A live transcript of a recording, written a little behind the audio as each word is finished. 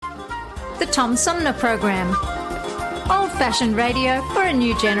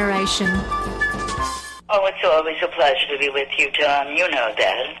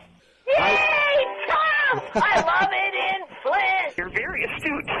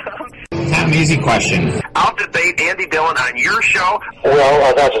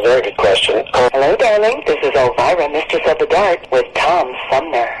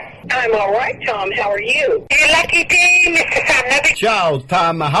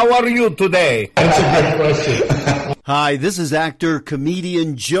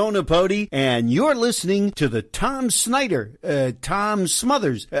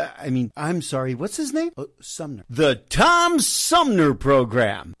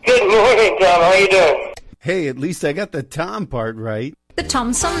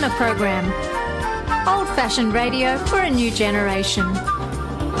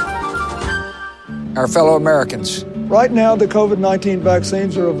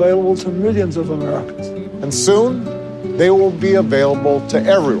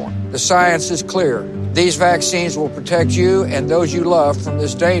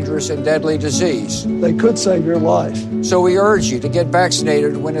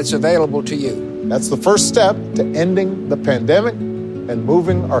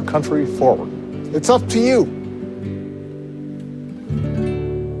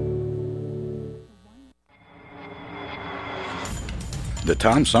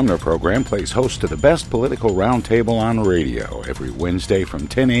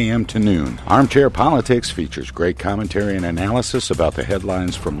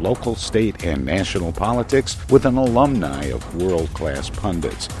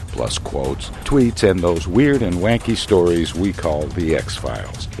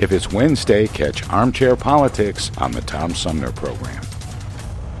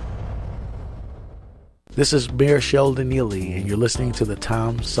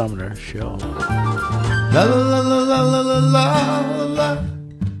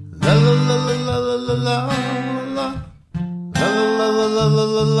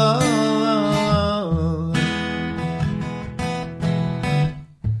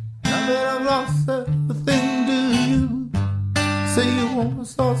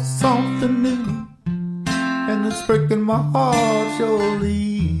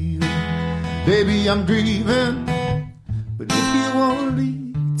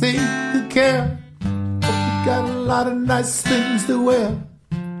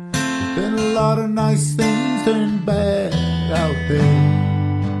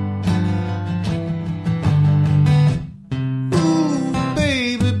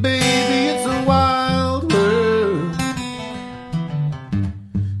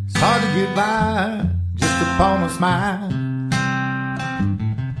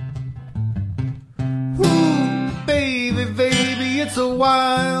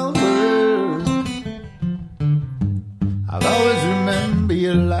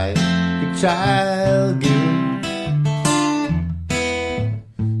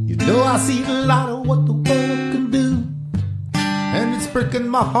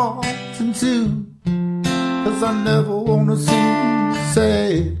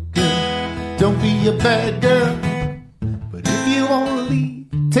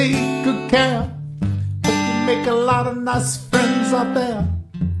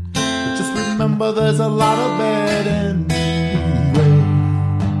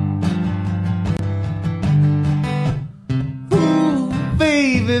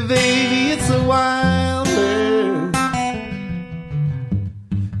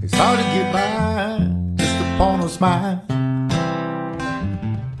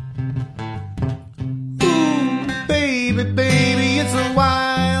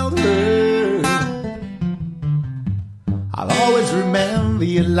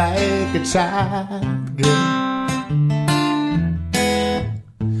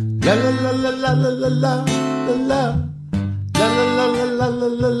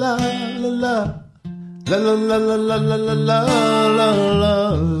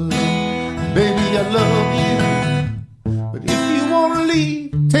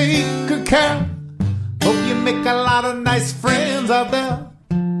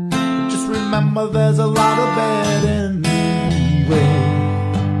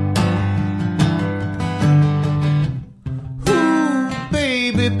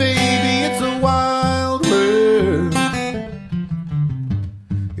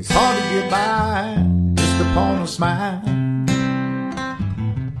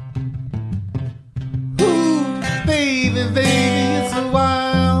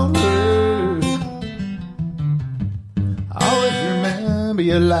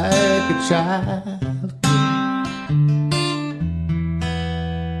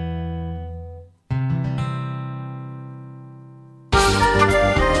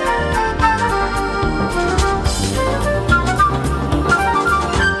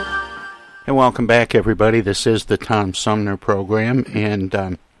And welcome back, everybody. This is the Tom Sumner program,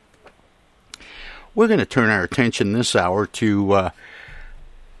 and we're going to turn our attention this hour to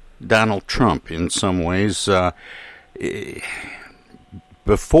Donald Trump in some ways.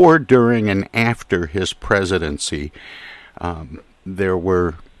 Before, during, and after his presidency, there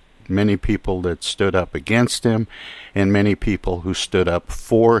were many people that stood up against him and many people who stood up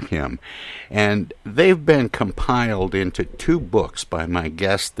for him. And they've been compiled into two books by my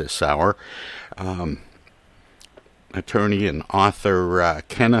guest this hour. Attorney and author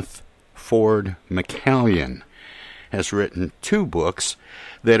Kenneth McCallion has written two books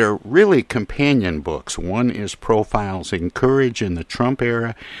that are really companion books. One is Profiles in Courage in the Trump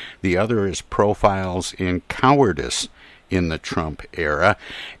Era. The other is Profiles in Cowardice in the Trump Era.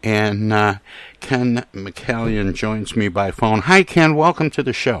 And Ken McCallion joins me by phone. Hi, Ken. Welcome to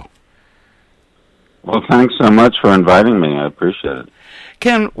the show. Well, thanks so much for inviting me. I appreciate it.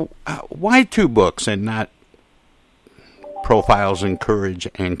 Ken, why two books and not Profiles in Courage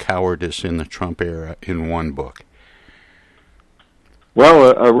and Cowardice in the Trump Era in one book?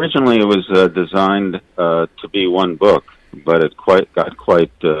 Well, originally it was designed to be one book, but it got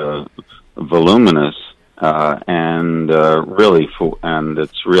quite voluminous, and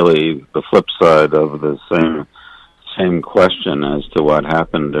it's really the flip side of the same question as to what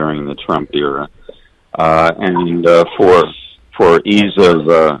happened during the Trump era. And for ease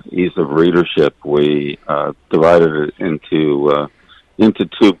of readership, we divided it into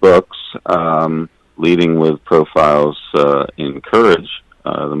two books. Leading with Profiles in Courage,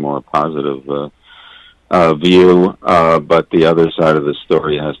 the more positive view, but the other side of the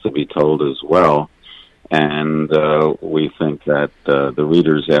story has to be told as well. And we think that the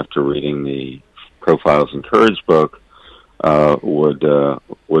readers, after reading the Profiles in Courage book, would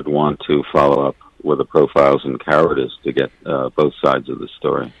want to follow up with the Profiles in Cowardice to get both sides of the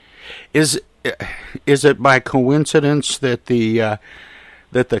story. Is it by coincidence that the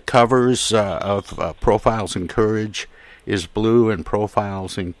covers of Profiles in Courage is blue and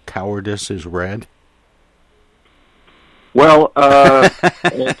Profiles in Cowardice is red? Well,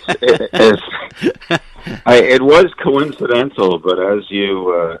 it was coincidental, but as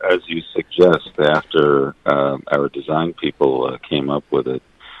you suggest, after our design people came up with it,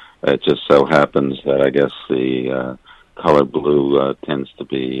 it just so happens that I guess the color blue tends to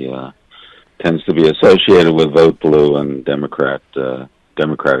be associated with vote blue and Democratic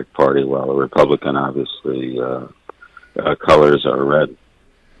Party, while the Republican, obviously, colors are red.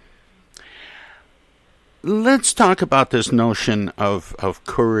 Let's talk about this notion of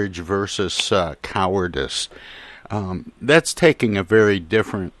courage versus cowardice. That's taking a very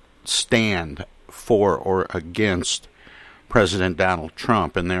different stand for or against President Donald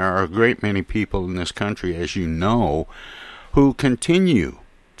Trump, and there are a great many people in this country, as you know, who continue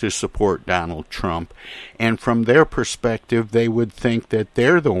to support Donald Trump, and from their perspective, they would think that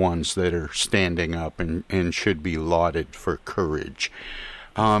they're the ones that are standing up and should be lauded for courage.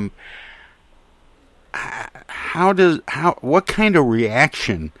 What kind of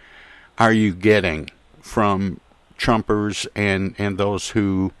reaction are you getting from Trumpers and those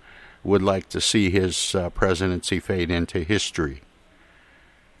who would like to see his presidency fade into history?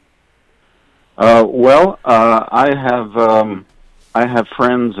 I have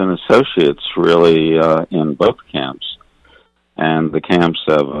friends and associates really in both camps, and the camps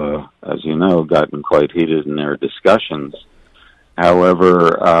have, as you know, gotten quite heated in their discussions.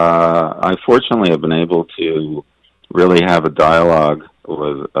 However, I fortunately have been able to really have a dialogue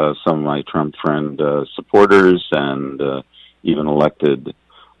with some of my Trump friend supporters and even elected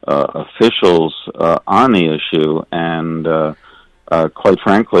officials on the issue, and quite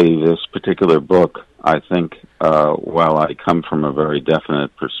frankly, this particular book, I think, while I come from a very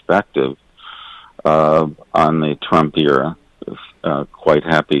definite perspective on the Trump era, quite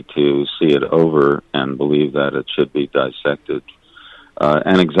happy to see it over and believe that it should be dissected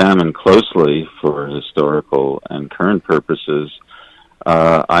and examined closely for historical and current purposes.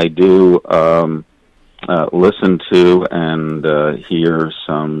 I do listen to and hear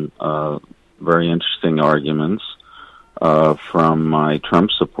some very interesting arguments from my Trump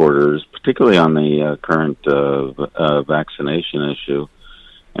supporters, particularly on the current vaccination issue.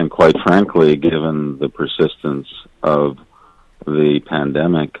 And quite frankly, given the persistence of the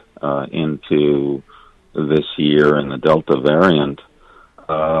pandemic into this year and the Delta variant,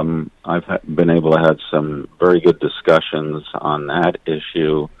 I've been able to have some very good discussions on that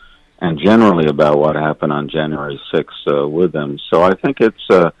issue and generally about what happened on January 6th with them. So I think it's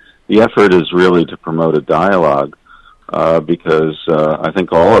the effort is really to promote a dialogue because I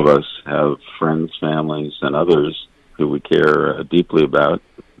think all of us have friends, families, and others who we care deeply about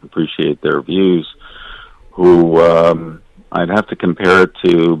appreciate their views, who I'd have to compare it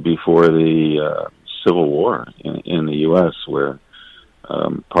to before the Civil War in the U.S., where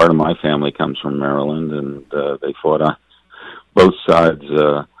part of my family comes from Maryland, and they fought on both sides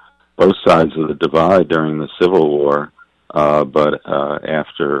of the divide during the Civil War. But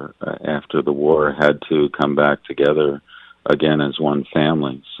after the war, had to come back together again as one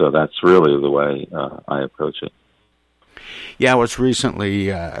family. So that's really the way I approach it. Yeah, I was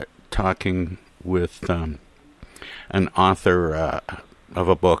recently talking with an author of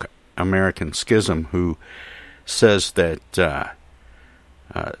a book, American Schism, who says that,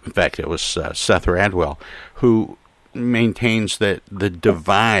 in fact, it was Seth Radwell, who maintains that the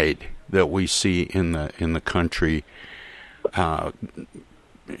divide that we see in the country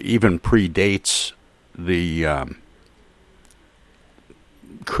even predates the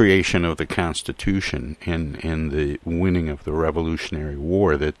creation of the Constitution and the winning of the Revolutionary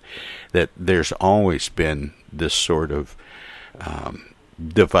War, that there's always been this sort of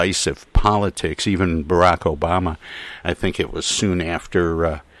divisive politics. Even Barack Obama, I think it was soon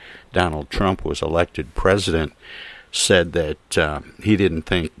after Donald Trump was elected president, said that he didn't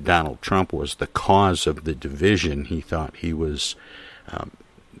think Donald Trump was the cause of the division. He thought he was,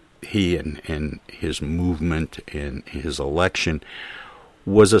 he and his movement and his election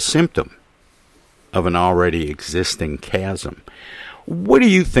was a symptom of an already existing chasm. What do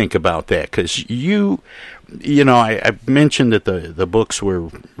you think about that? Because you know, I mentioned that the books were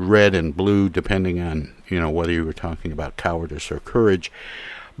red and blue, depending on, whether you were talking about cowardice or courage,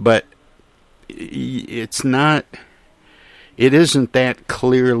 but it isn't that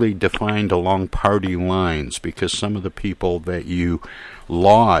clearly defined along party lines, because some of the people that you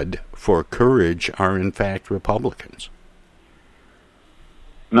laud for courage are in fact Republicans.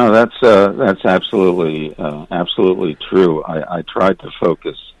 No, that's absolutely true. I tried to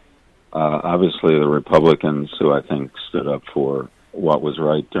focus, obviously, the Republicans who I think stood up for what was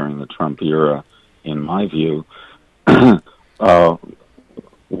right during the Trump era, in my view,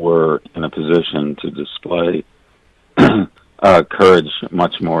 were in a position to display courage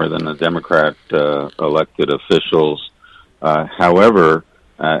much more than the Democrat elected officials. However,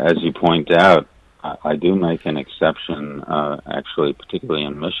 as you point out, I do make an exception, actually, particularly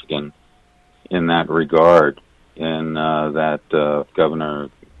in Michigan, in that regard, in that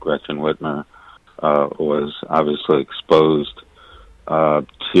Governor Gretchen Whitmer was obviously exposed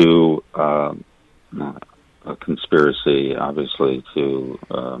to a conspiracy, obviously, to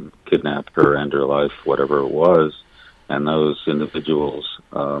kidnap her, end her life, whatever it was, and those individuals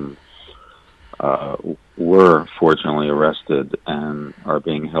were fortunately arrested and are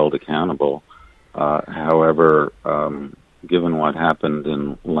being held accountable. However, given what happened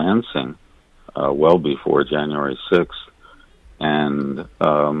in Lansing well before January 6th, and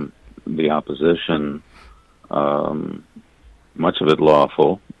the opposition, much of it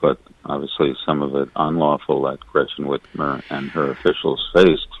lawful, but obviously some of it unlawful, that Gretchen Whitmer and her officials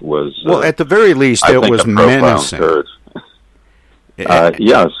faced, was... well, at the very least, it was menacing.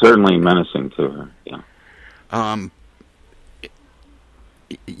 Yeah, certainly menacing to her, yeah.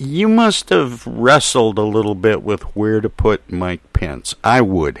 You must have wrestled a little bit with where to put Mike Pence. I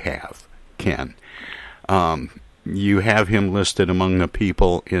would have, Ken. You have him listed among the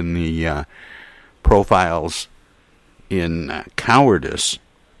people in the profiles in Cowardice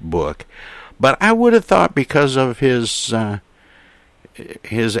book, but I would have thought, because of his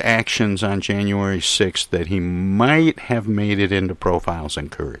actions on January 6th, that he might have made it into profiles in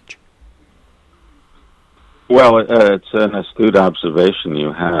Courage. Well, it's an astute observation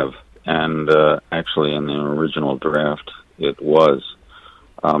you have, and actually in the original draft it was.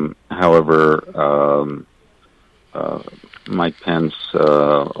 However, Mike Pence,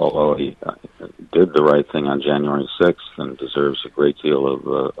 although he did the right thing on January 6th and deserves a great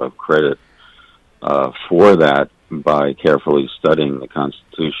deal of credit for that, by carefully studying the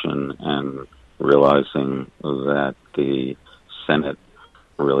Constitution and realizing that the Senate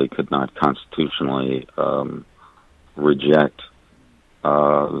really could not constitutionally reject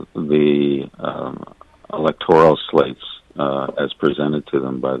the electoral slates as presented to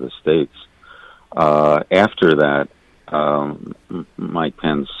them by the states. After that, Mike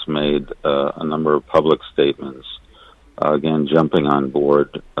Pence made a number of public statements, again jumping on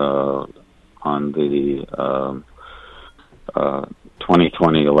board on the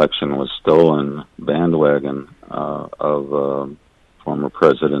 2020 election was stolen bandwagon of former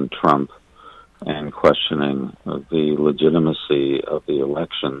President Trump, and questioning the legitimacy of the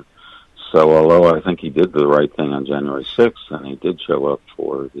election. So although I think he did the right thing on January 6th, and he did show up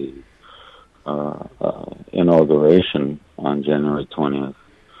for the inauguration on January 20th,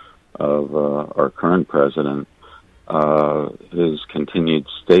 of our current president, his continued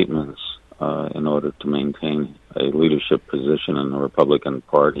statements in order to maintain a leadership position in the Republican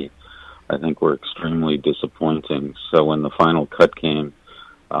Party, I think were extremely disappointing. So when the final cut came,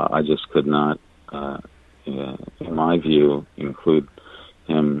 I just could not, in my view, include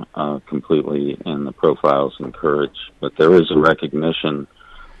him completely in the profiles and courage. But there is a recognition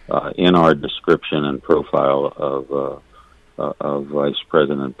in our description and profile of Vice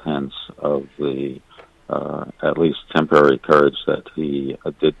President Pence of the at least temporary courage that he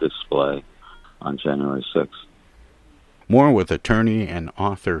did display on January 6th. More with attorney and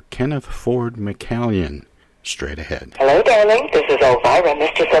author Kenneth Ford McCallion. Straight ahead. Hello, darling. This is Elvira,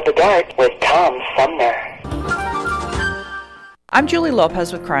 Mistress of the Dark, with Tom Sumner. I'm Julie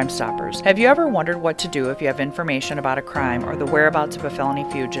Lopez with Crime Stoppers. Have you ever wondered what to do if you have information about a crime or the whereabouts of a felony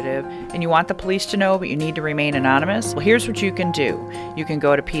fugitive and you want the police to know but you need to remain anonymous? Well, here's what you can do. You can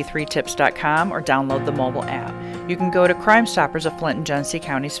go to p3tips.com or download the mobile app. You can go to Crime Stoppers of Flint and Genesee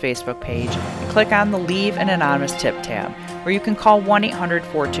County's Facebook page and click on the Leave an Anonymous Tip tab, where you can call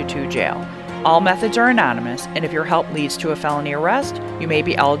 1-800-422-JAIL. All methods are anonymous, and if your help leads to a felony arrest, you may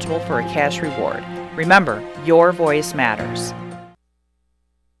be eligible for a cash reward. Remember, your voice matters.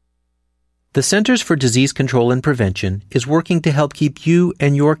 The Centers for Disease Control and Prevention is working to help keep you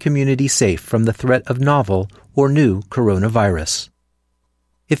and your community safe from the threat of novel or new coronavirus.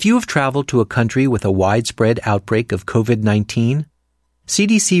 If you have traveled to a country with a widespread outbreak of COVID-19,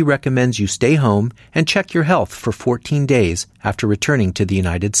 CDC recommends you stay home and check your health for 14 days after returning to the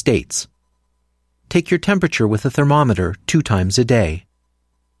United States. Take your temperature with a thermometer 2 times a day.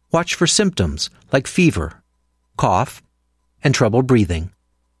 Watch for symptoms like fever, cough, and trouble breathing.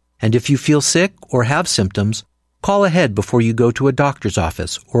 And if you feel sick or have symptoms, call ahead before you go to a doctor's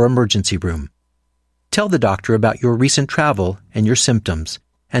office or emergency room. Tell the doctor about your recent travel and your symptoms,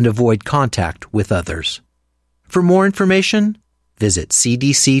 and avoid contact with others. For more information, visit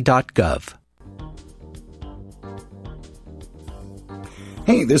cdc.gov.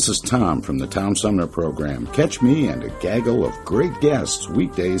 Hey, this is Tom from the Tom Sumner Program. Catch me and a gaggle of great guests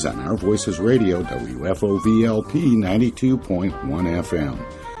weekdays on Our Voices Radio, WFOVLP 92.1 FM.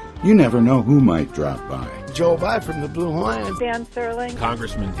 You never know who might drop by. Joe Vai from the Blue Hawaiian. Dan Serling.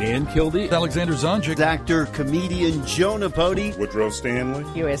 Congressman Dan Kildee. Alexander Zonjic. Actor, comedian Joe Napodi. Woodrow Stanley.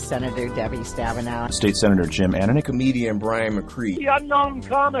 U.S. Senator Debbie Stabenow. State Senator Jim Ananich. Comedian Brian McCree. The unknown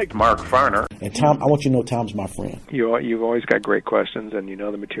comic. Mark Farner. And Tom, I want you to know Tom's my friend. You've always got great questions, and you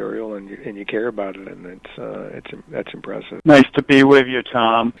know the material, and you care about it, and that's impressive. Nice to be with you,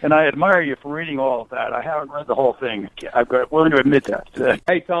 Tom. And I admire you for reading all of that. I haven't read the whole thing. I'm willing to admit that.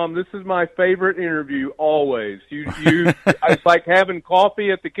 Hey, Tom, this is my favorite interview always. It's like having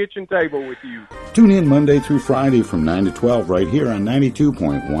coffee at the kitchen table with you. Tune in Monday through Friday from 9 to 12 right here on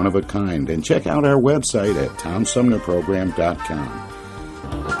 92.1 of a kind, and check out our website at TomSumnerProgram.com.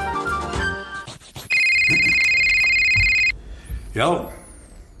 Yo,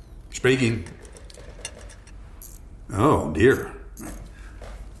 speaking. Oh, dear.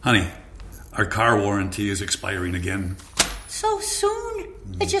 Honey, our car warranty is expiring again. So soon?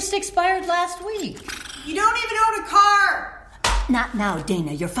 It just expired last week. You don't even own a car! Not now,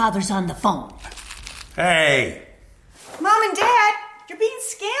 Dana. Your father's on the phone. Hey! Mom and Dad, you're being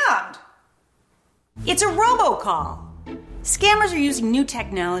scammed. It's a robocall. Scammers are using new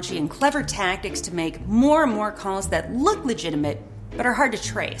technology and clever tactics to make more and more calls that look legitimate but are hard to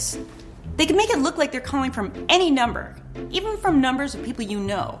trace. They can make it look like they're calling from any number, even from numbers of people you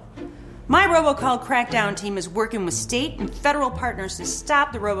know. My robocall crackdown team is working with state and federal partners to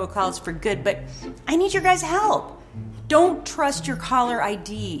stop the robocalls for good, but I need your guys' help. Don't trust your caller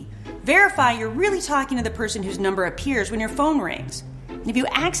ID. Verify you're really talking to the person whose number appears when your phone rings. And if you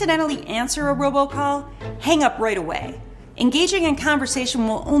accidentally answer a robocall, hang up right away. Engaging in conversation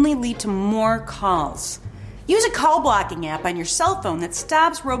will only lead to more calls. Use a call blocking app on your cell phone that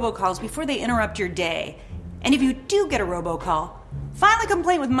stops robocalls before they interrupt your day. And if you do get a robocall, file a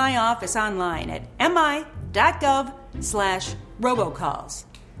complaint with my office online at mi.gov/robocalls.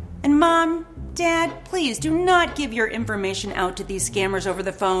 And Mom, Dad, please do not give your information out to these scammers over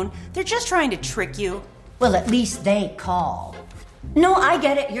the phone. They're just trying to trick you. Well, at least they call. No, I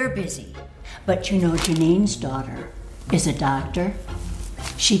get it. You're busy. But you know Janine's daughter is a doctor.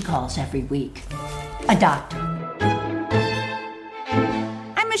 She calls every week. A doctor.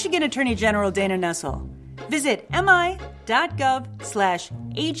 I'm Michigan Attorney General Dana Nessel. Visit mi.gov/AG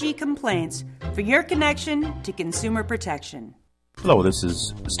complaints for your connection to consumer protection. Hello, this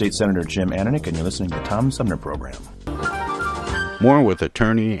is State Senator Jim Ananich, and you're listening to the Tom Sumner Program. More with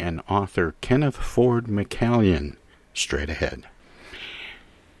attorney and author Kenneth Ford McCallion. Straight ahead.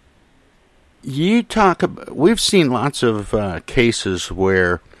 We've seen lots of cases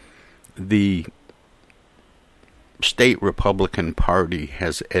where the state Republican Party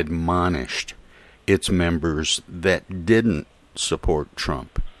has admonished its members that didn't support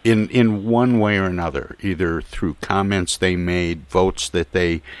Trump in one way or another, either through comments they made, votes that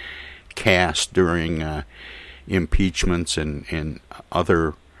they cast during impeachments and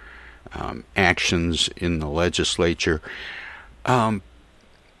other actions in the legislature.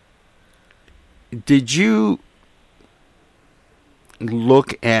 Did you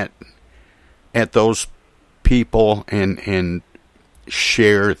look at those people and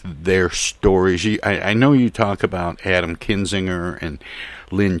share their stories? I know you talk about Adam Kinzinger and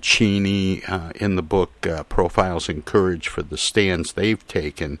Lynn Cheney in the book Profiles in Courage for the stands they've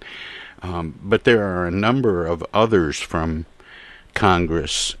taken, but there are a number of others from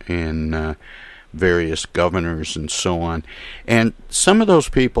Congress and various governors and so on. And some of those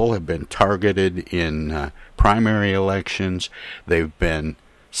people have been targeted in primary elections. They've been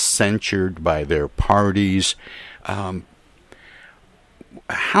censured by their parties.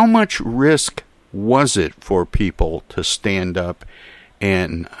 How much risk was it for people to stand up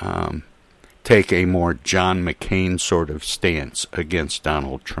and take a more John McCain sort of stance against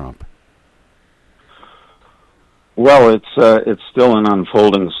Donald Trump? Well, it's still an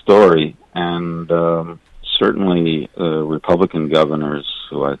unfolding story, and certainly Republican governors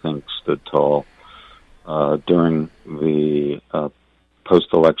who I think stood tall during the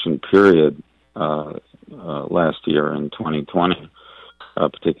post-election period last year in 2020,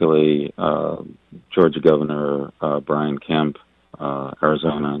 particularly Georgia Governor Brian Kemp,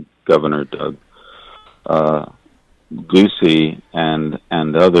 Arizona Governor Doug Ducey, and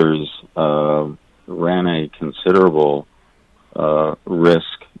others ran a considerable risk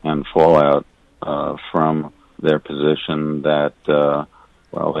and fallout from their position that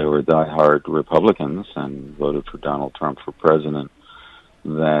while they were diehard Republicans and voted for Donald Trump for president,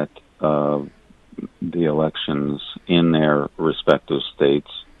 that the elections in their respective states,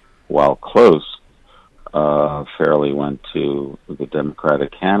 while close, fairly went to the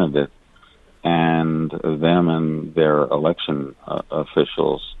Democratic candidate, and them and their election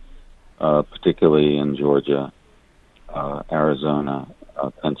officials, particularly in Georgia, Arizona,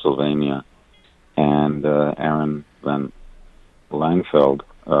 Pennsylvania, and Aaron Van Langfeld,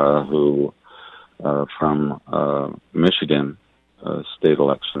 who from Michigan, a state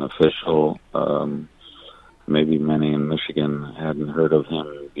election official. Maybe many in Michigan hadn't heard of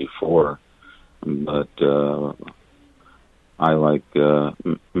him before, but I, like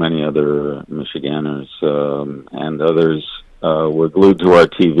many other Michiganders and others, were glued to our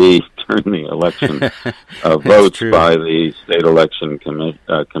TV during the election votes by the state election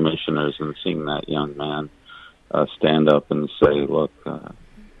commissioners, and seeing that young man stand up and say, look,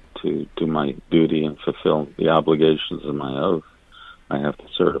 to do my duty and fulfill the obligations of my oath, I have to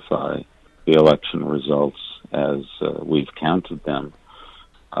certify the election results as we've counted them.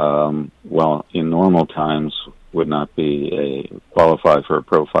 Well, in normal times would not be qualify for a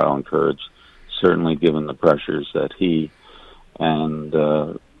profile in courage, certainly given the pressures that he and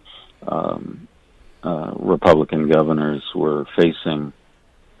Republican governors were facing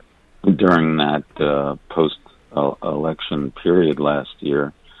during that post-election period last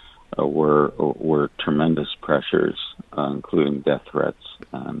year. Were tremendous pressures, including death threats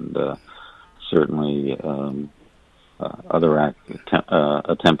and certainly other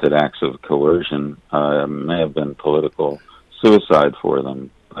attempted acts of coercion. May have been political suicide for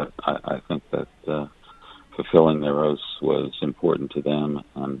them, but I think that fulfilling their oaths was important to them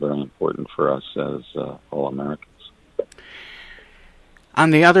and very important for us as all Americans.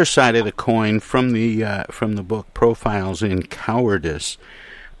 On the other side of the coin, from the book Profiles in Cowardice,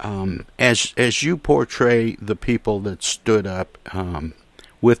 as you portray the people that stood up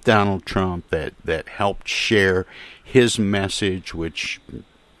with Donald Trump, that helped share his message, which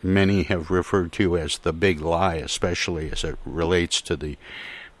many have referred to as the big lie, especially as it relates to the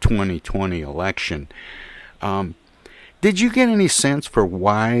 2020 election, did you get any sense for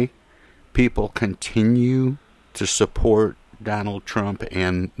why people continue to support Donald Trump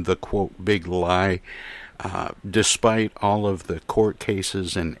and the, quote, big lie, despite all of the court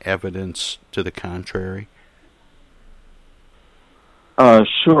cases and evidence to the contrary?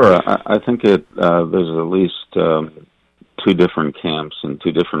 Sure. I think there's at least two different camps and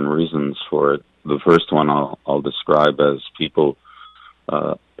two different reasons for it. The first one I'll describe as people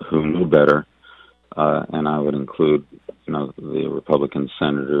who knew better, and I would include, the Republican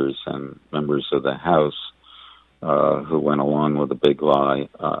senators and members of the House who went along with the big lie.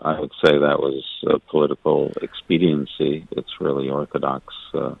 I would say that was political expediency. It's really orthodox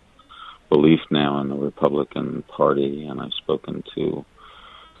belief now in the Republican Party, and I've spoken to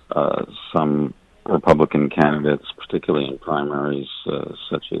some Republican candidates, particularly in primaries,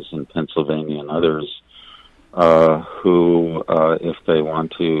 such as in Pennsylvania and others, who, if they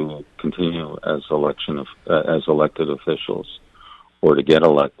want to continue as elected officials or to get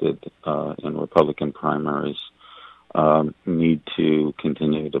elected in Republican primaries, need to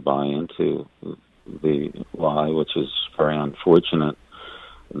continue to buy into the lie, which is very unfortunate,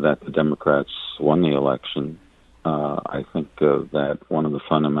 that the Democrats won the election. I think that one of the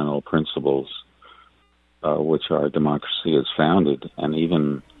fundamental principles which our democracy is founded, and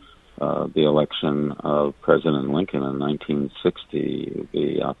even the election of President Lincoln in 1960,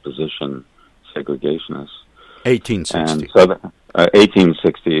 the opposition segregationists. 1860. And so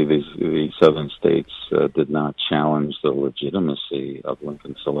 1860, the southern states did not challenge the legitimacy of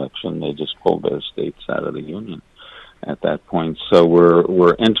Lincoln's election. They just pulled their states out of the Union at that point. So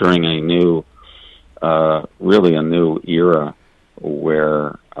we're entering a new, really a new era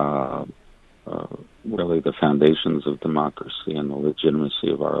where really the foundations of democracy and the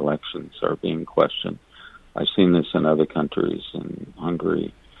legitimacy of our elections are being questioned. I've seen this in other countries, in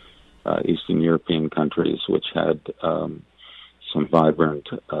Hungary, Eastern European countries, which had some vibrant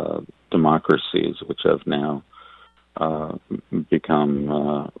democracies, which have now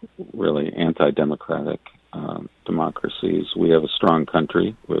become really anti-democratic democracies. We have a strong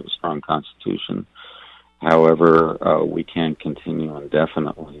country. We have a strong constitution. However, we can't continue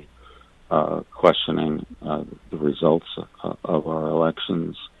indefinitely questioning the results of our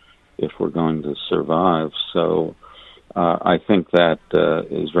elections if we're going to survive. So I think that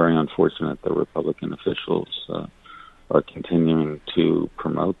is very unfortunate that Republican officials are continuing to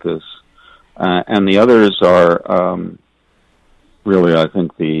promote this. And the others are really, I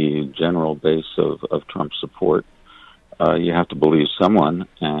think, the general base of Trump support. You have to believe someone,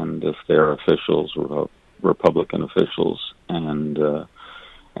 and if their officials, Republican officials, and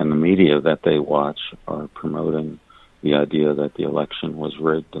the media that they watch are promoting the idea that the election was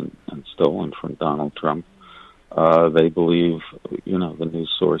rigged and stolen from Donald Trump, they believe, the news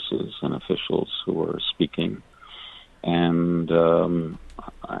sources and officials who are speaking, and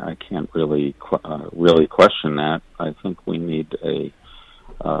I can't really question that. I think we need a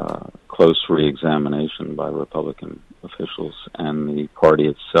close re-examination by Republican officials and the party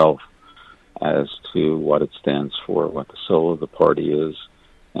itself as to what it stands for, what the soul of the party is,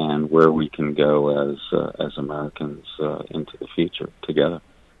 and where we can go as Americans into the future together.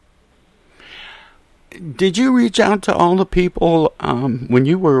 Did you reach out to all the people when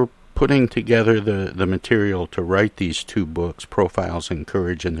you were putting together the material to write these two books, Profiles in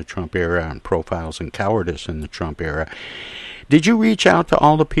Courage in the Trump Era and Profiles in Cowardice in the Trump Era? Did you reach out to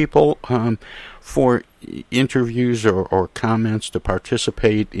all the people for interviews or comments to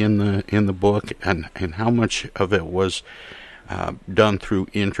participate in the book, and how much of it was done through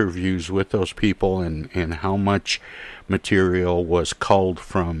interviews with those people, and how much material was culled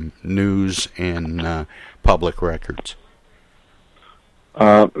from news and public records?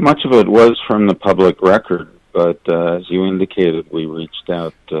 Much of it was from the public record, but as you indicated, we reached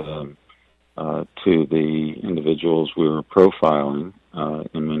out to the individuals we were profiling.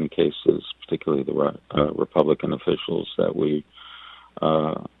 In many cases, particularly the Republican officials that we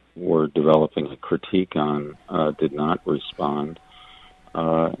were developing a critique on, did not respond.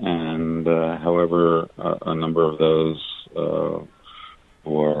 However, a number of those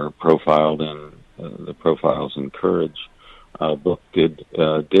were profiled in the Profiles in Courage book did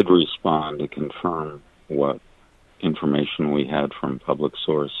respond to confirm what information we had from public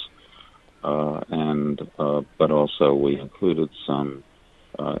source, but also we included some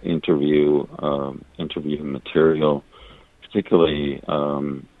interview material, particularly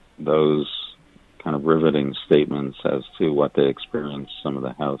those kind of riveting statements as to what they experienced, some of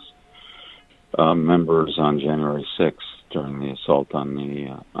the House members on January 6th during the assault on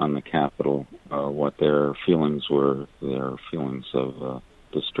the Capitol, what their feelings were, their feelings of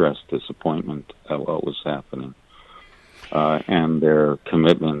distress, disappointment at what was happening, and their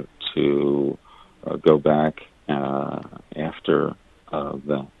commitment to go back after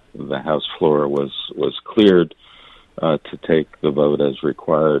the House floor was cleared to take the vote as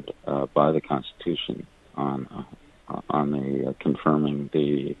required by the Constitution on the confirming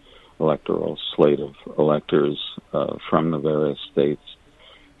the electoral slate of electors from the various states,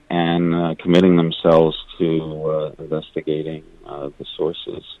 and committing themselves to investigating the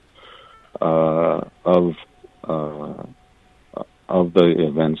sources of the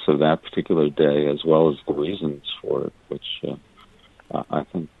events of that particular day, as well as the reasons for it, which I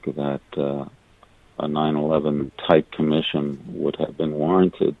think that a 9/11 type commission would have been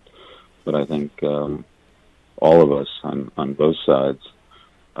warranted but I think all of us on both sides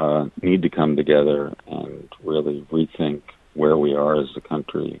need to come together and really rethink where we are as a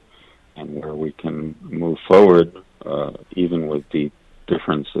country and where we can move forward, even with deep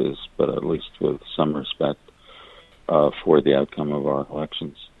differences, but at least with some respect for the outcome of our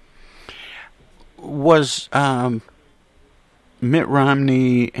elections. Was Mitt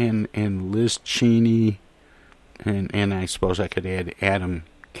Romney and Liz Cheney, and I suppose I could add Adam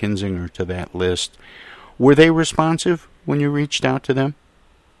Kinzinger to that list, were they responsive when you reached out to them?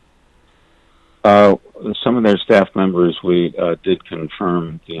 Some of their staff members, we did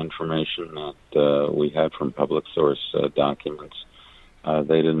confirm the information that we had from public source documents.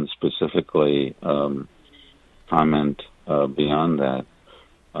 They didn't specifically comment beyond that,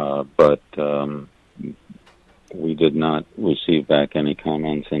 but we did not receive back any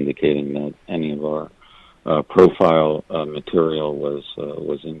comments indicating that any of our profile material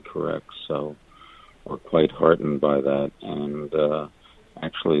was incorrect. So we're quite heartened by that, and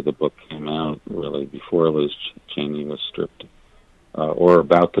actually the book came out really before Liz Cheney was stripped, or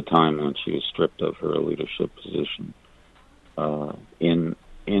about the time when she was stripped of her leadership position in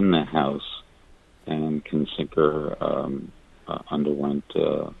the House, and Kinzinger underwent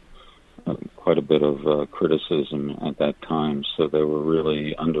quite a bit of criticism at that time, so they were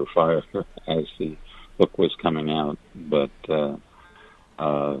really under fire as the book was coming out. But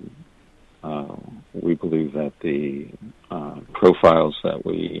we believe that the profiles that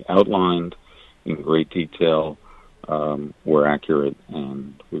we outlined in great detail were accurate,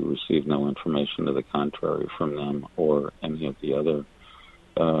 and we received no information to the contrary from them or any of the other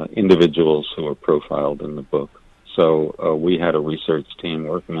individuals who were profiled in the book. So we had a research team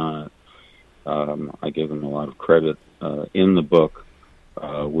working on it. I give them a lot of credit. In the book,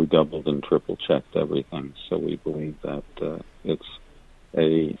 we doubled and triple checked everything, so we believe that it's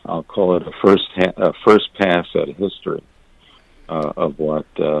I'll call it a first pass at history of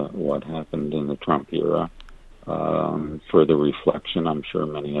what happened in the Trump era. Further reflection, I'm sure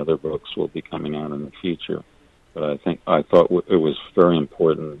many other books will be coming out in the future, but I thought it was very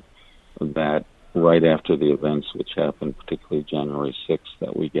important that right after the events which happened, particularly January 6th,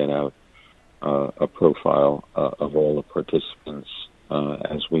 that we get out a profile of all the participants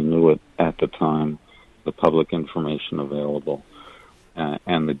as we knew it at the time, the public information available,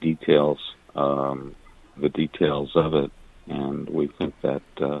 and the details of it. And we think that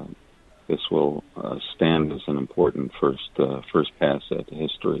this will stand as an important first pass at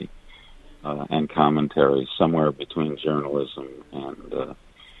history and commentary, somewhere between journalism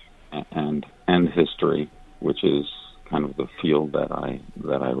and history, which is kind of the field that I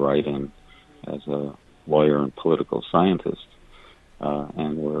write in as a lawyer and political scientist.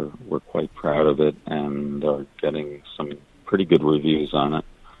 And we're quite proud of it, and are getting some pretty good reviews on it,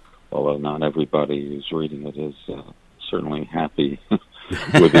 although not everybody who's reading it is certainly happy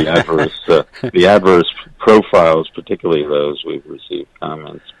with the adverse profiles, particularly those we've received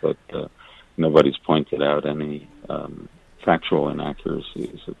comments, but nobody's pointed out any factual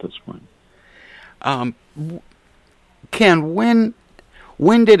inaccuracies at this point. Ken, when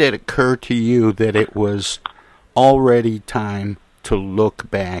did it occur to you that it was already time to look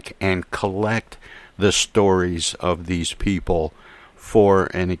back and collect the stories of these people for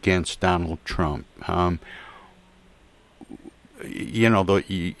and against Donald Trump?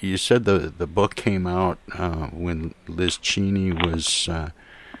 You said the book came out when Liz Cheney was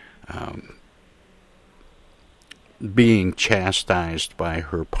being chastised by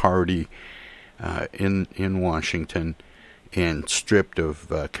her party in Washington and stripped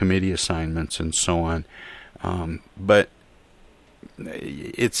of committee assignments and so on. But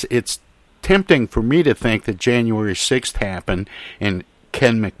it's tempting for me to think that January 6th happened and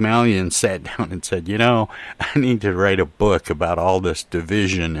Ken McCallion sat down and said, I need to write a book about all this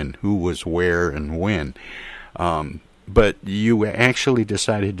division and who was where and when. But you actually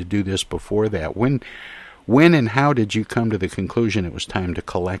decided to do this before that. When and how did you come to the conclusion it was time to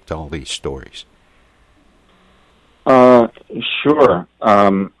collect all these stories? Sure.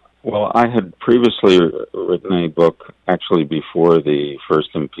 Well, I had previously written a book, actually before the first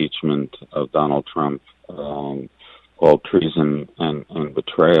impeachment of Donald Trump, called Treason and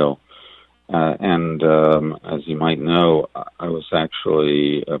Betrayal. And as you might know, I was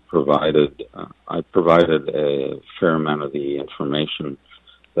actually provided a fair amount of the information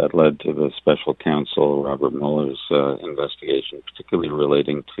that led to the special counsel Robert Mueller's investigation, particularly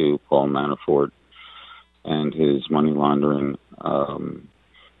relating to Paul Manafort and his money laundering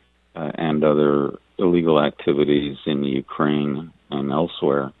and other illegal activities in Ukraine and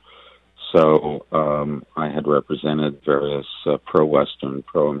elsewhere. So I had represented various pro-Western,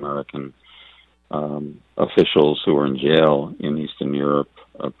 pro-American officials who were in jail in Eastern Europe,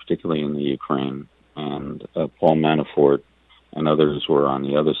 particularly in the Ukraine, and Paul Manafort and others were on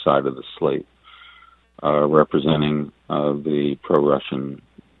the other side of the slate, representing the pro-Russian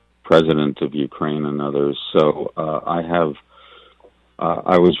president of Ukraine and others. So I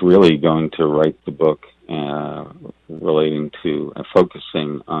was really going to write the book relating to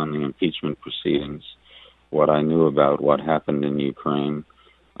focusing on the impeachment proceedings, what I knew about what happened in Ukraine,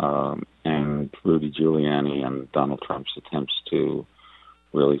 and Rudy Giuliani and Donald Trump's attempts to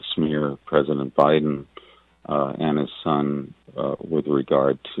really smear President Biden and his son with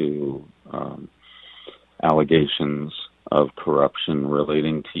regard to allegations of corruption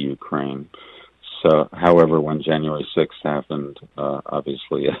relating to Ukraine. So, however, when January 6th happened,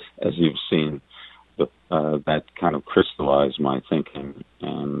 obviously, as you've seen, that kind of crystallized my thinking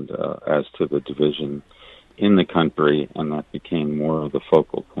and as to the division in the country, and that became more of the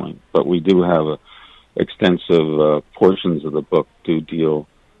focal point. But we do have extensive portions of the book do deal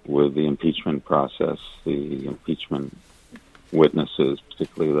with the impeachment process, the impeachment witnesses,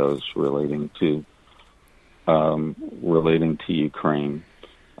 particularly those relating to Ukraine,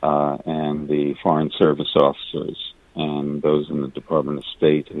 and the Foreign Service officers and those in the Department of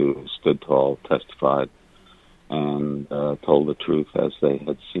State who stood tall, testified, and told the truth as they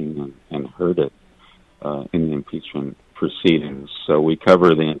had seen and heard it in the impeachment proceedings. So we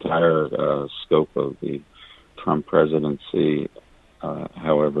cover the entire scope of the Trump presidency.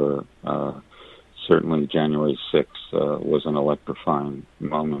 However, certainly January 6th was an electrifying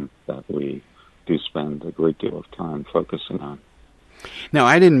moment that we do spend a great deal of time focusing on. Now,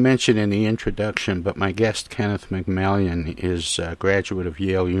 I didn't mention in the introduction, but my guest, Kenneth McCallion, is a graduate of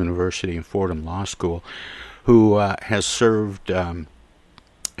Yale University and Fordham Law School, who has served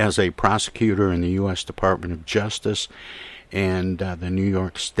as a prosecutor in the U.S. Department of Justice and the New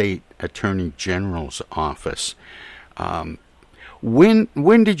York State Attorney General's office.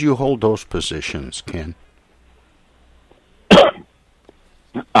 When did you hold those positions, Ken?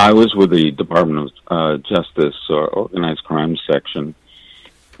 I was with the Department of Justice Organized Crime Section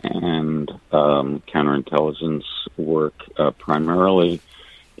and counterintelligence work primarily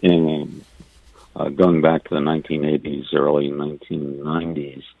in going back to the 1980s, early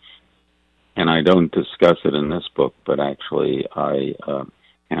 1990s. And I don't discuss it in this book, but actually I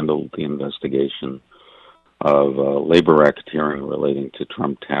handled the investigation of labor racketeering relating to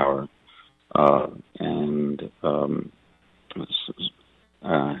Trump Tower and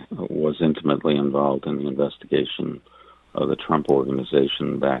was intimately involved in the investigation of the Trump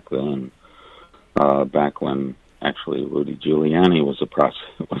Organization back then, back when actually Rudy Giuliani was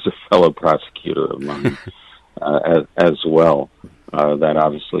a fellow prosecutor of mine as well. That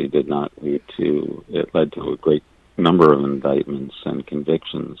obviously did not lead to, it led to a great number of indictments and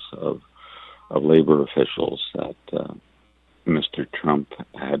convictions of labor officials that Mr. Trump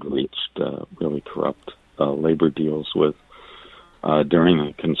had reached really corrupt labor deals with during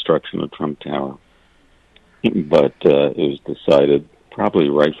the construction of Trump Tower. But it was decided, probably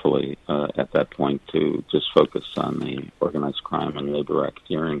rightfully at that point, to just focus on the organized crime and labor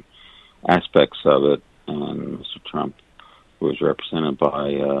racketeering aspects of it. And Mr. Trump, who was represented by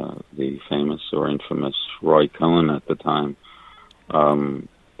the famous or infamous Roy Cohn at the time,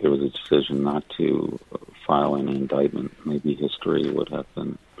 there was a decision not to file any indictment. Maybe history would have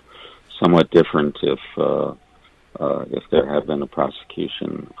been somewhat different if there had been a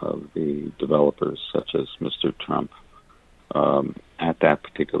prosecution of the developers, such as Mr. Trump, at that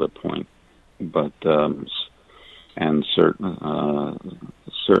particular point. But and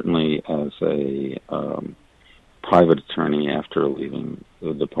certainly as a private attorney after leaving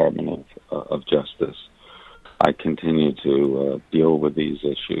the Department of Justice, I continue to deal with these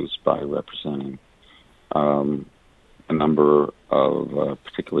issues by representing a number of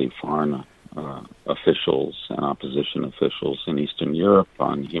particularly foreign officials and opposition officials in Eastern Europe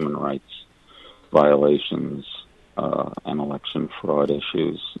on human rights violations and election fraud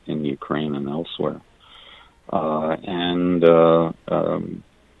issues in Ukraine and elsewhere. And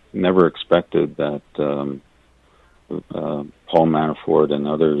never expected that Paul Manafort and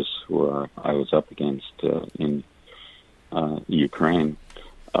others who I was up against in Ukraine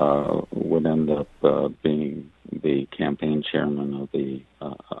would end up being the campaign chairman of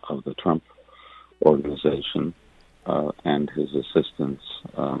the Trump Organization, and his assistants,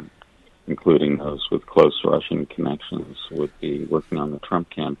 including those with close Russian connections, would be working on the Trump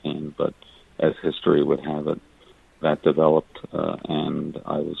campaign. But as history would have it, that developed, and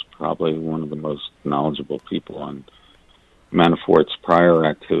I was probably one of the most knowledgeable people on Manafort's prior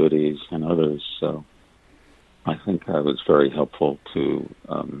activities and others. So I think I was very helpful to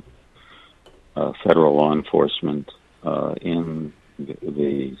federal law enforcement in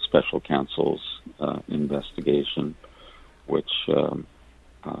the special counsel's investigation, which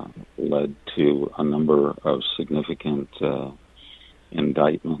led to a number of significant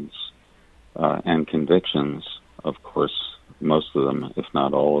indictments and convictions. Of course, most of them, if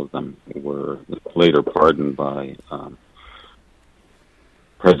not all of them, were later pardoned by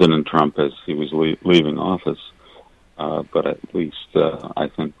President Trump as he was leaving office. But at least I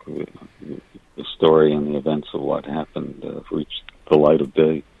think the story and the events of what happened reached the light of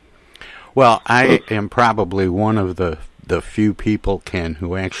day. Well, I am probably one of the few people, Ken,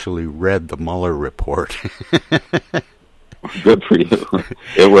 who actually read the Mueller report. Good for you.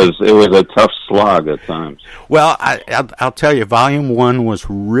 It was a tough slog at times. Well, I'll tell you, Volume 1 was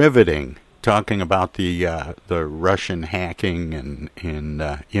riveting, talking about the Russian hacking and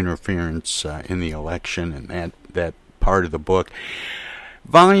interference in the election and that part of the book.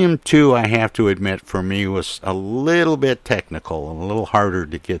 Volume 2, I have to admit, for me was a little bit technical, a little harder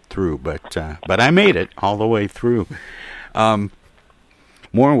to get through, but I made it all the way through.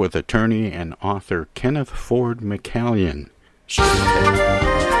 More with attorney and author Kenneth Ford McCallion.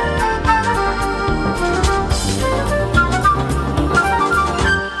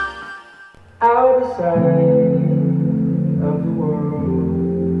 Out of sight of the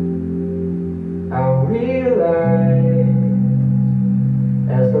world, I'll realize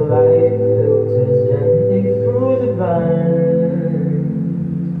as the light filters gently through the vines.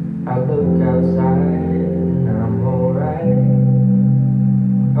 I look outside and I'm alright.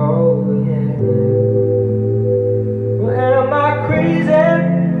 Oh yeah. Well, am I crazy,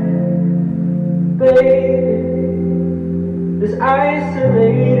 baby? This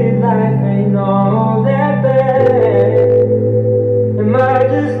isolated life ain't all that bad. Am I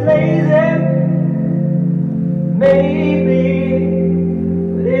just lazy? Maybe,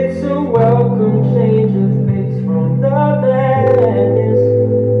 but it's a welcome change of pace from the madness.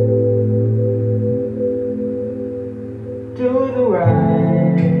 Do the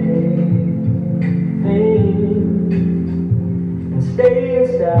right thing and stay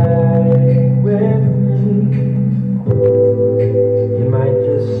inside with me. You might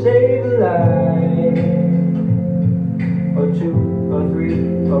just save a life, or 2, or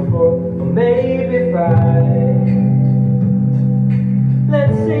 3, or 4, or maybe 5.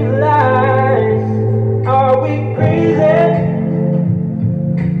 Let's save lives. Are we crazy,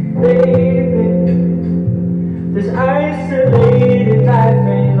 baby? This isolated life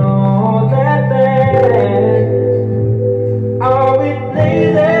ain't all that bad. Are we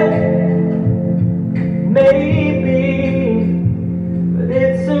lazy? Maybe, but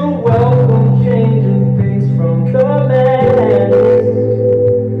it's a welcome change of pace from the madness.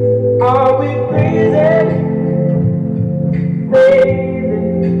 Are we crazy? Maybe,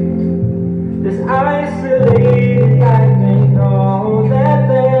 this isolated life ain't all that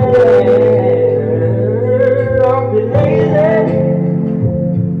bad. Are we lazy?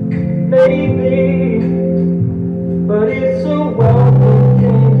 Maybe, but it's a welcome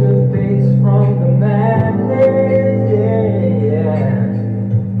change of pace from the madness, yeah.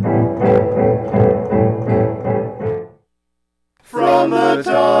 From the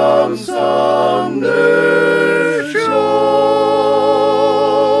Tom Sumner Show.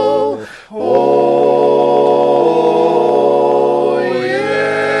 Oh,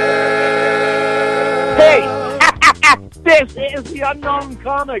 yeah. Hey, this is the Unknown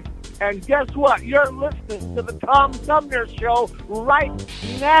Comic. And guess what? You're listening to the Tom Sumner Show right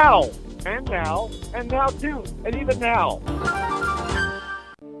now. And now, and now too, and even now.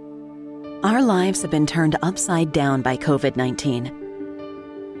 Our lives have been turned upside down by COVID-19.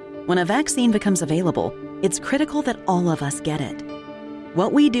 When a vaccine becomes available, it's critical that all of us get it.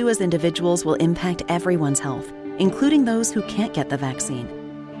 What we do as individuals will impact everyone's health, including those who can't get the vaccine.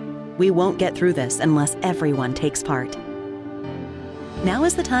 We won't get through this unless everyone takes part. Now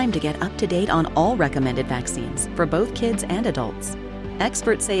is the time to get up to date on all recommended vaccines for both kids and adults.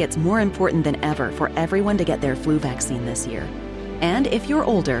 Experts say it's more important than ever for everyone to get their flu vaccine this year. And if you're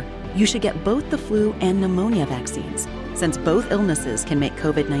older, you should get both the flu and pneumonia vaccines, since both illnesses can make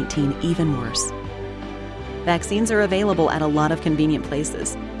COVID-19 even worse. Vaccines are available at a lot of convenient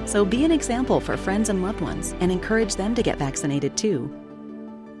places, so be an example for friends and loved ones and encourage them to get vaccinated too.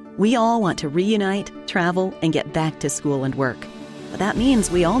 We all want to reunite, travel, and get back to school and work. But that means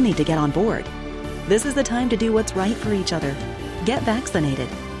we all need to get on board. This is the time to do what's right for each other. Get vaccinated.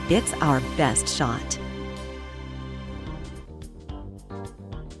 It's our best shot.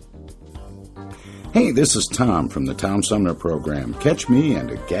 Hey, this is Tom from the Tom Sumner Program. Catch me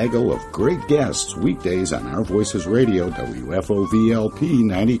and a gaggle of great guests weekdays on Our Voices Radio, WFOVLP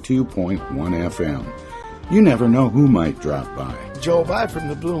 92.1 FM. You never know who might drop by. Joe By from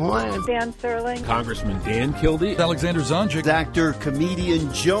the Blue Hawaiian. Dan Serling. Congressman Dan Kildee. Alexander Zonjic. Actor,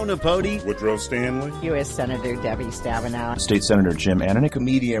 comedian Joe Napodi. Woodrow Stanley. U.S. Senator Debbie Stabenow. State Senator Jim Ananick.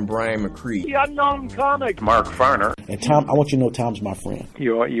 Comedian Brian McCree. The unknown comic. Mark Farner. And Tom, I want you to know Tom's my friend.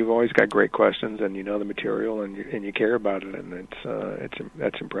 You've always got great questions, and you know the material, and you care about it, and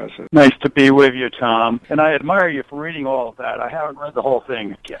that's impressive. Nice to be with you, Tom. And I admire you for reading all of that. I haven't read the whole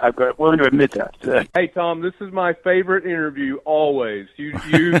thing. I'm willing to admit that. Hey, Tom, this is my favorite interview always.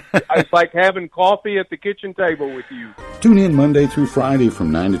 It's like having coffee at the kitchen table with you. Tune in Monday through Friday from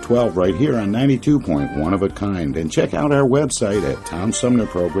 9 to 12 right here on 92.1 of a kind, and check out our website at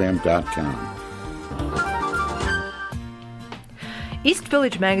TomSumnerProgram.com. East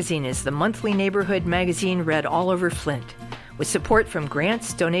Village Magazine is the monthly neighborhood magazine read all over Flint. With support from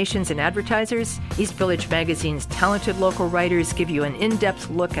grants, donations, and advertisers, East Village Magazine's talented local writers give you an in-depth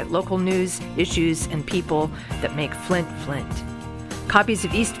look at local news, issues, and people that make Flint, Flint. Copies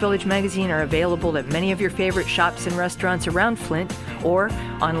of East Village Magazine are available at many of your favorite shops and restaurants around Flint or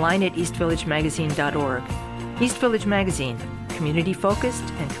online at eastvillagemagazine.org. East Village Magazine, community-focused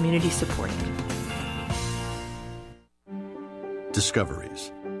and community-supported.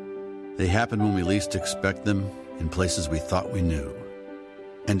 Discoveries. They happen when we least expect them, in places we thought we knew.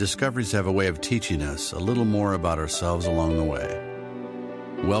 And discoveries have a way of teaching us a little more about ourselves along the way.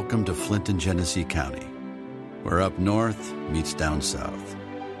 Welcome to Flint and Genesee County, where up north meets down south.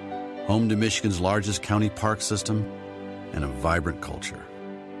 Home to Michigan's largest county park system and a vibrant culture.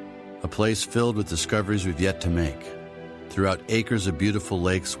 A place filled with discoveries we've yet to make, throughout acres of beautiful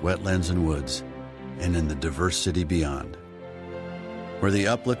lakes, wetlands, and woods, and in the diverse city beyond. Where the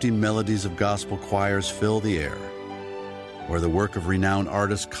uplifting melodies of gospel choirs fill the air, where the work of renowned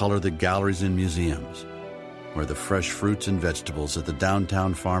artists color the galleries and museums, where the fresh fruits and vegetables at the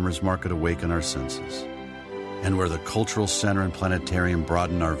downtown farmers market awaken our senses, and where the cultural center and planetarium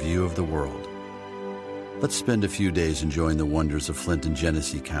broaden our view of the world. Let's spend a few days enjoying the wonders of Flint and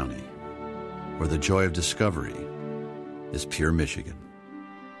Genesee County, where the joy of discovery is pure Michigan.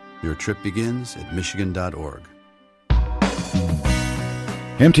 Your trip begins at michigan.org.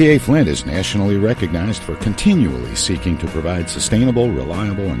 MTA Flint is nationally recognized for continually seeking to provide sustainable,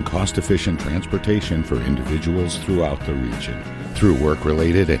 reliable, and cost-efficient transportation for individuals throughout the region. Through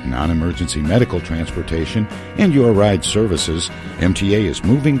work-related and non-emergency medical transportation and Your Ride services, MTA is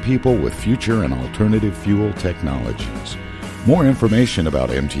moving people with future and alternative fuel technologies. More information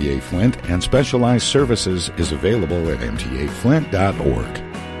about MTA Flint and specialized services is available at mtaflint.org.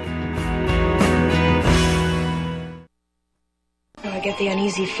 I get the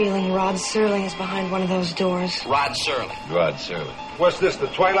uneasy feeling Rod Serling is behind one of those doors. Rod Serling. Rod Serling. What's this, the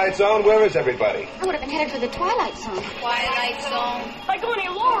Twilight Zone? Where is everybody? I would have been headed for the Twilight Zone. Twilight Zone? If I go any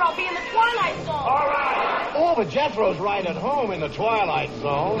lower, I'll be in the Twilight Zone. All right. Oh, but Jethro's right at home in the Twilight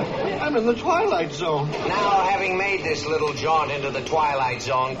Zone. I'm in the Twilight Zone. Now, having made this little jaunt into the Twilight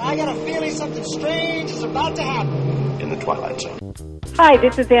Zone, I got a feeling something strange is about to happen. In the Twilight Zone. Hi,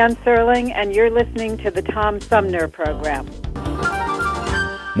 this is Ann Serling, and you're listening to the Tom Sumner Program.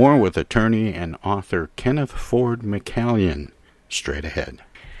 More with attorney and author Kenneth Ford McCallion straight ahead.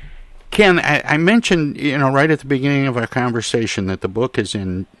 Ken, I mentioned, right at the beginning of our conversation that the book is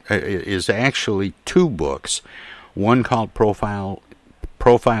actually two books. One called Profiles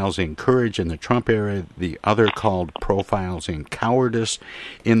in Courage in the Trump Era, the other called Profiles in Cowardice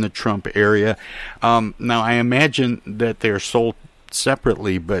in the Trump Era. Now, I imagine that they're sold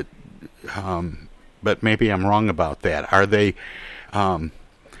separately, but maybe I'm wrong about that. Are they?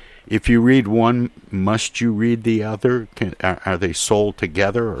 If you read one, must you read the other? Are they sold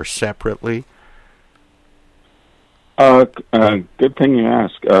together or separately? Good thing you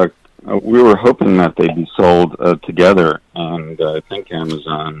ask. We were hoping that they'd be sold together, and I think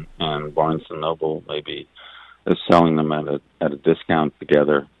Amazon and Barnes & Noble maybe is selling them at a discount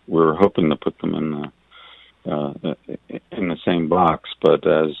together. We were hoping to put them in the same box, but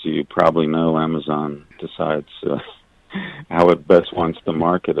as you probably know, Amazon decides how it best wants to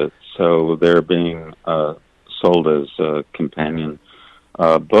market it. So they're being sold as companion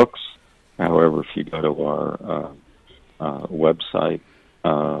books. However, if you go to our website,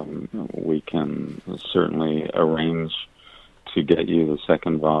 we can certainly arrange to get you the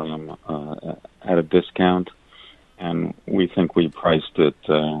second volume at a discount. And we think we priced it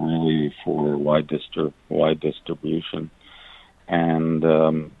really for wide distribution.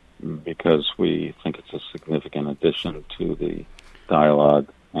 And because we think it's a significant addition to the dialogue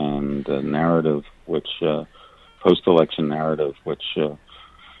and and narrative, which post-election narrative, which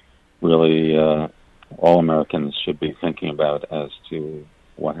really all Americans should be thinking about as to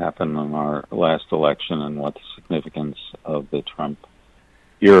what happened in our last election and what the significance of the Trump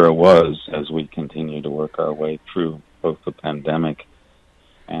era was as we continue to work our way through both the pandemic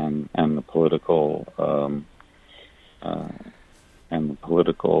and the political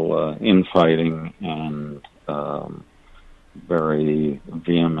infighting and very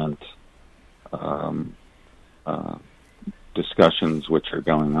vehement discussions which are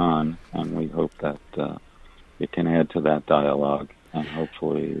going on, and we hope that it can add to that dialogue, and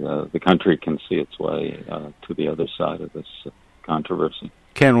hopefully the country can see its way to the other side of this controversy.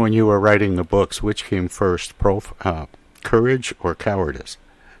 Ken, when you were writing the books, which came first, courage or cowardice?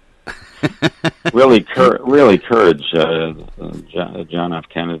 really, courage. John F.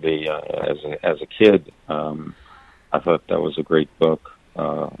 Kennedy, as a kid, I thought that was a great book,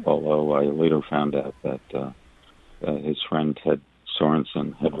 although I later found out that his friend Ted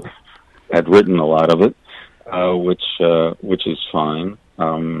Sorensen had written a lot of it, which is fine.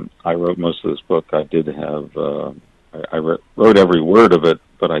 I wrote most of this book. I did have I wrote every word of it,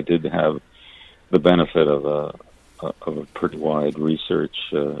 but I did have the benefit of a pretty wide research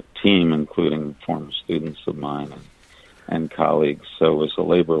team, including former students of mine and colleagues. So it was a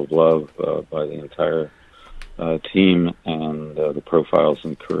labor of love by the entire team, and the Profiles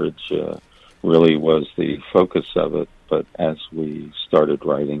in Courage really was the focus of it. But as we started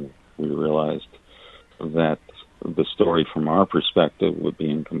writing, we realized that the story from our perspective would be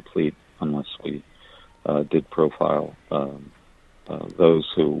incomplete unless we did profile those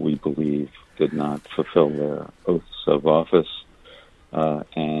who we believe did not fulfill their oaths of office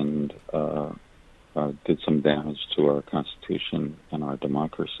and did some damage to our Constitution and our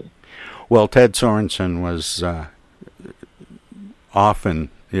democracy. Well, Ted Sorensen was often,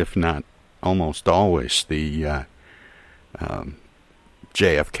 if not almost always, the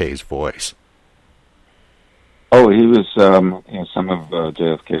JFK's voice. Oh, he was some of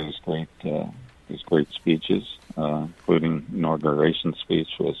JFK's great speeches, including inauguration speech,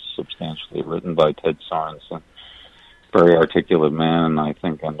 was substantially written by Ted Sorensen. Very articulate man, and I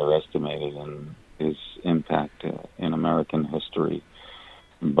think underestimated in his impact in American history.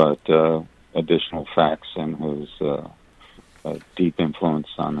 But additional facts in his deep influence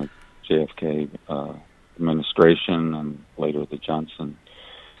on the JFK administration and later the Johnson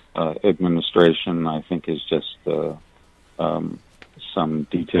administration, I think, is just some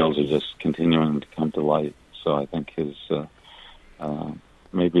details are just continuing to come to light. So I think his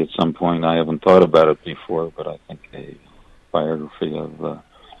maybe at some point, I haven't thought about it before, but I think a biography of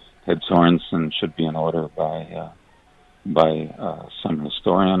Ted Sorensen should be in order by some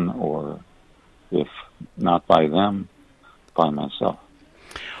historian, or if not by them, by myself.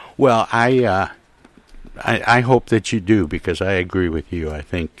 Well, I hope that you do, because I agree with you. I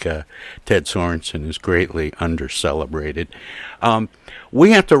think Ted Sorensen is greatly under-celebrated.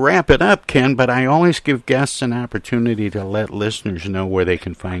 We have to wrap it up, Ken, but I always give guests an opportunity to let listeners know where they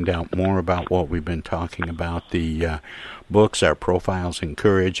can find out more about what we've been talking about. The books are Profiles in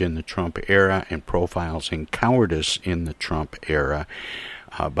Courage in the Trump Era and Profiles in Cowardice in the Trump Era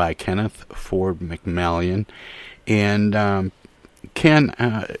by Kenneth Ford McCallion. And Ken,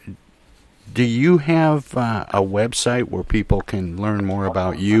 do you have a website where people can learn more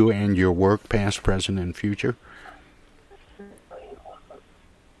about you and your work, past, present, and future?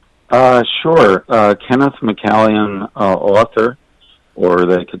 Sure. Kenneth McCallion, author, or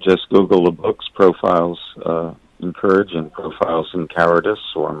they could just Google the books, Profiles in Courage and Profiles in Cowardice,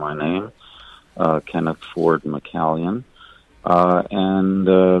 or my name, Kenneth Ford McCallion. And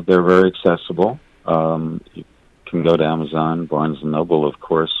they're very accessible. You can go to Amazon, Barnes & Noble, of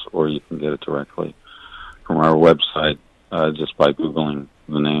course, or you can get it directly from our website just by Googling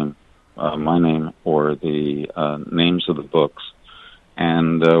the name, my name, or the names of the books.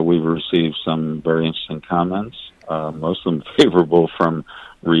 And we've received some very interesting comments, most of them favorable from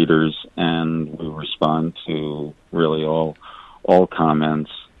readers, and we respond to really all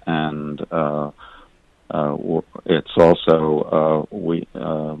comments. And it's also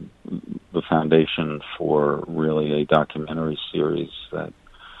the foundation for really a documentary series that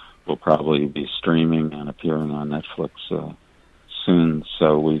will probably be streaming and appearing on Netflix soon.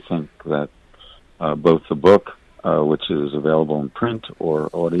 So we think that both the book, which is available in print or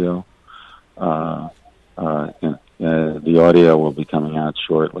audio, the audio will be coming out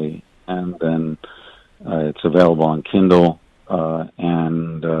shortly, and then it's available on Kindle,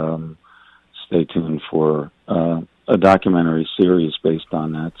 and stay tuned for a documentary series based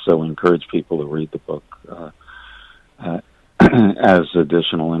on that. So we encourage people to read the book as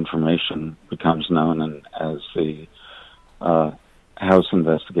additional information becomes known and as the House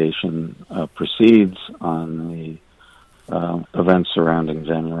investigation proceeds on the events surrounding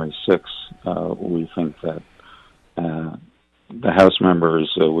January 6th, we think that the House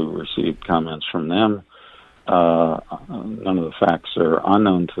members, we received comments from them. None of the facts are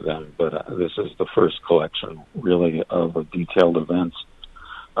unknown to them, but this is the first collection, really, of detailed events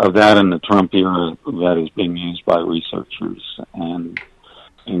of that in the Trump era that is being used by researchers and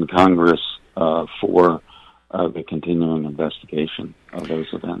in Congress for the continuing investigation of those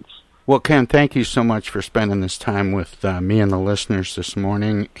events. Well, Ken, thank you so much for spending this time with me and the listeners this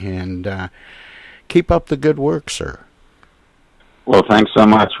morning, and keep up the good work, sir. Well, thanks so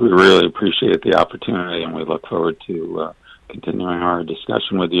much. We really appreciate the opportunity, and we look forward to continuing our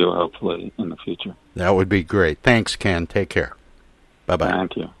discussion with you, hopefully, in the future. That would be great. Thanks, Ken. Take care. Bye-bye.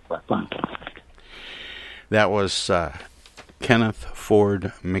 Thank you. Bye-bye. That was Kenneth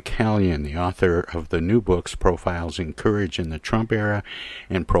Ford McCallion, the author of the new books, Profiles in Courage in the Trump Era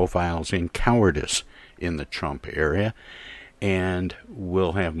and Profiles in Cowardice in the Trump Era. And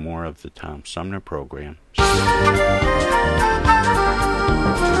we'll have more of the Tom Sumner program.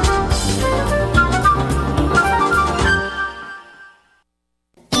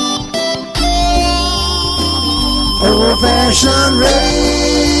 Old-fashioned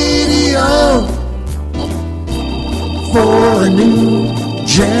radio for a new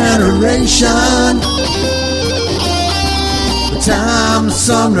generation. The Tom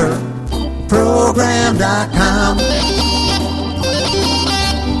Sumner Program.com.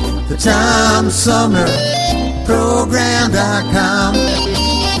 The Tom Sumner Program.com.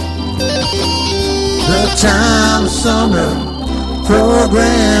 The Tom Sumner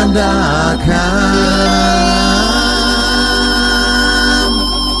Program.com.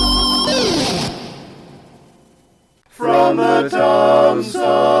 From the Tom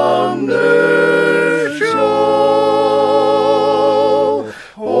Sumner Show.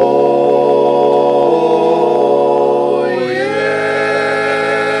 Oh, yeah.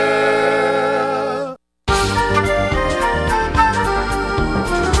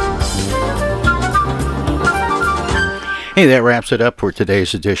 Hey, that wraps it up for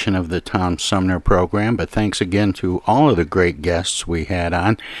today's edition of the Tom Sumner program, but thanks again to all of the great guests we had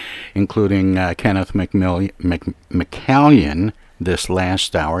on, including Kenneth McCallion this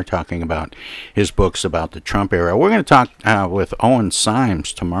last hour, talking about his books about the Trump era. We're going to talk with Owen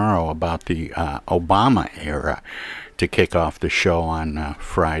Symes tomorrow about the Obama era to kick off the show on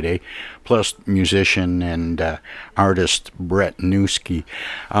Friday, plus musician and artist Brett Newski.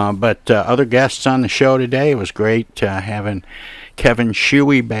 But other guests on the show today, it was great having Kevin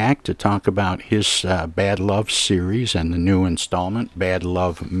Shuey back to talk about his Bad Love series and the new installment, Bad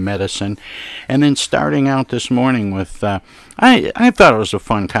Love Medicine. And then starting out this morning with, I thought it was a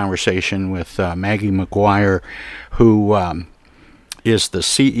fun conversation with Maggie McGuire, who is the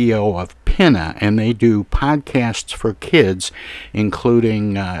CEO of Pinna, and they do podcasts for kids,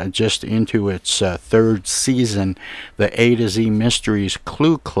 including just into its third season, the A to Z Mysteries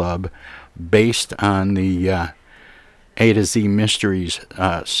Clue Club, based on the A to Z Mysteries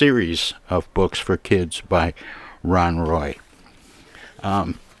series of books for kids by Ron Roy.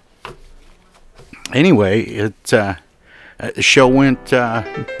 Anyway, the show went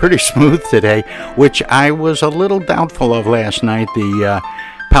pretty smooth today, which I was a little doubtful of last night. The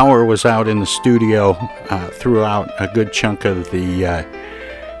power was out in the studio throughout a good chunk of the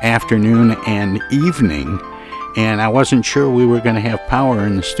afternoon and evening, and I wasn't sure we were going to have power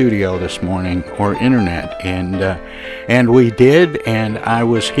in the studio this morning or internet, and we did, and I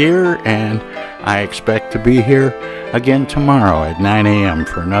was here, and I expect to be here again tomorrow at 9 a.m.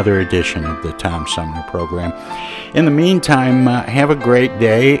 for another edition of the Tom Sumner program. In the meantime, have a great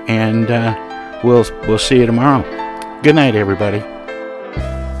day, and we'll see you tomorrow. Good night, everybody.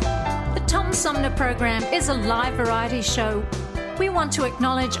 The Tom Sumner program is a live variety show. We want to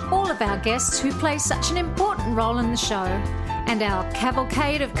acknowledge all of our guests who play such an important role in the show, and our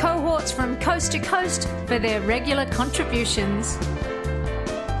cavalcade of cohorts from coast to coast for their regular contributions.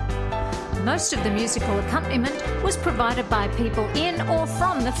 Most of the musical accompaniment was provided by people in or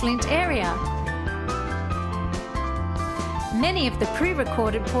from the Flint area. Many of the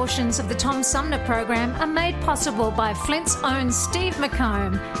pre-recorded portions of the Tom Sumner program are made possible by Flint's own Steve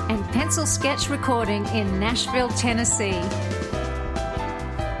McComb and Pencil Sketch Recording in Nashville, Tennessee.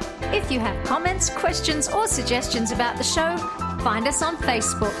 If you have comments, questions, or suggestions about the show, find us on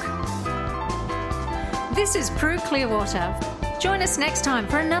Facebook. This is Prue Clearwater. Join us next time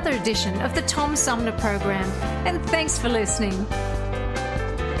for another edition of the Tom Sumner program, and thanks for listening.